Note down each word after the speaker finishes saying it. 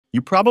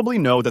You probably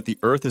know that the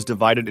Earth is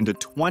divided into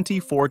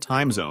 24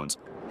 time zones,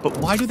 but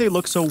why do they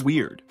look so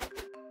weird?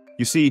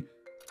 You see,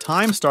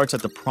 time starts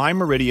at the prime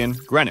meridian,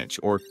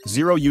 Greenwich, or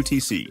 0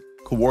 UTC,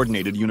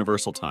 Coordinated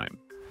Universal Time.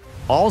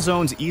 All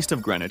zones east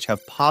of Greenwich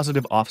have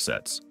positive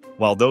offsets,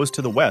 while those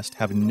to the west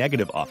have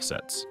negative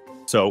offsets.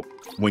 So,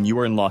 when you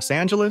were in Los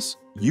Angeles,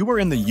 you were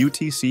in the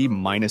UTC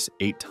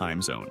 -8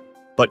 time zone.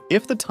 But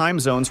if the time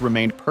zones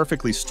remained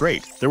perfectly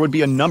straight, there would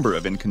be a number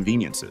of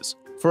inconveniences.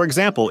 For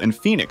example, in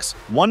Phoenix,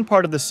 one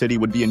part of the city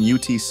would be in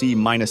UTC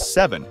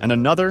 -7 and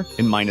another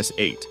in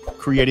 -8,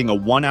 creating a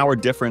 1-hour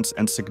difference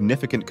and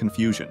significant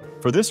confusion.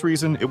 For this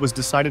reason, it was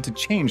decided to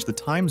change the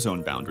time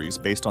zone boundaries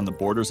based on the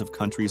borders of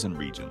countries and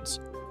regions.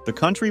 The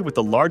country with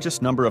the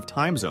largest number of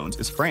time zones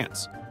is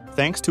France.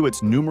 Thanks to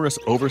its numerous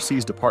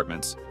overseas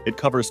departments, it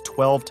covers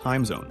 12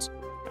 time zones.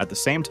 At the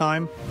same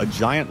time, a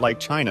giant like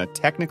China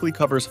technically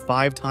covers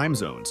 5 time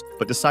zones,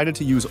 but decided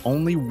to use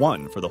only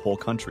one for the whole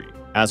country.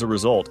 As a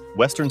result,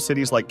 Western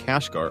cities like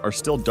Kashgar are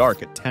still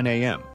dark at 10 a.m.,